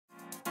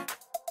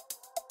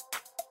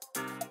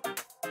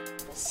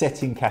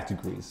setting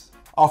categories.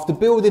 After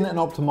building and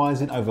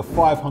optimizing over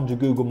 500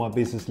 Google My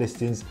Business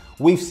listings,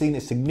 we've seen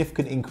a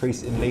significant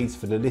increase in leads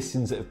for the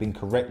listings that have been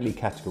correctly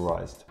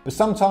categorized. But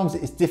sometimes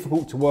it's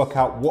difficult to work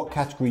out what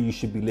category you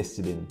should be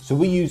listed in. So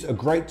we use a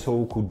great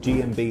tool called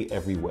GMB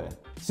Everywhere.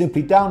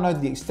 Simply download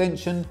the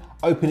extension,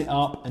 open it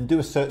up, and do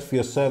a search for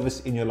your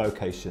service in your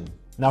location.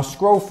 Now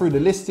scroll through the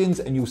listings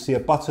and you'll see a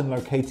button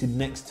located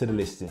next to the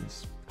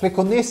listings. Click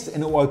on this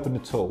and it will open the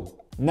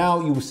tool.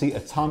 Now you will see a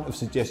ton of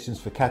suggestions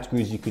for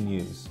categories you can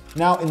use.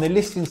 Now in the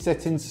listing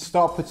settings,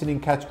 start putting in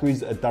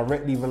categories that are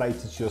directly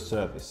related to your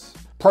service.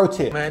 Pro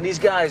tip. Man, these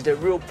guys, they're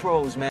real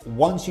pros, man.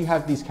 Once you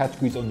have these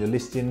categories on your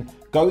listing,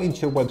 go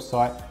into your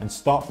website and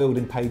start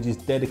building pages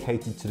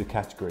dedicated to the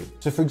category.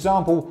 So for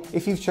example,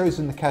 if you've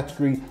chosen the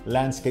category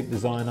landscape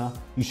designer,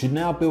 you should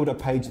now build a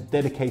page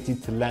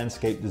dedicated to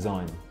landscape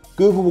design.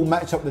 Google will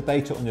match up the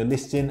data on your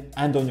listing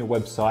and on your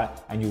website,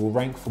 and you will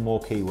rank for more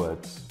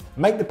keywords.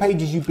 Make the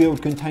pages you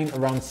build contain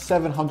around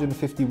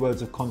 750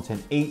 words of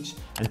content each,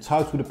 and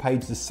title the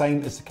page the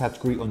same as the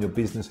category on your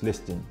business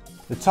listing.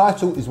 The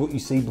title is what you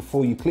see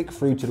before you click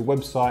through to the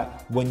website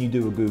when you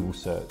do a Google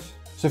search.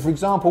 So for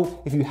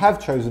example, if you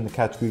have chosen the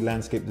category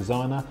landscape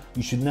designer,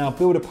 you should now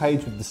build a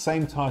page with the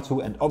same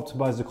title and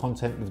optimize the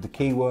content with the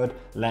keyword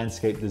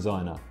landscape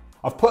designer.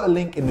 I've put a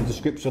link in the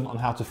description on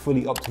how to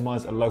fully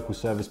optimize a local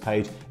service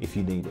page if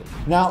you need it.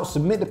 Now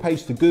submit the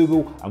page to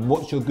Google and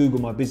watch your Google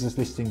My Business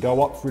listing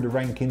go up through the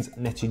rankings,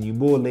 netting you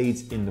more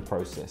leads in the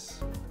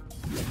process.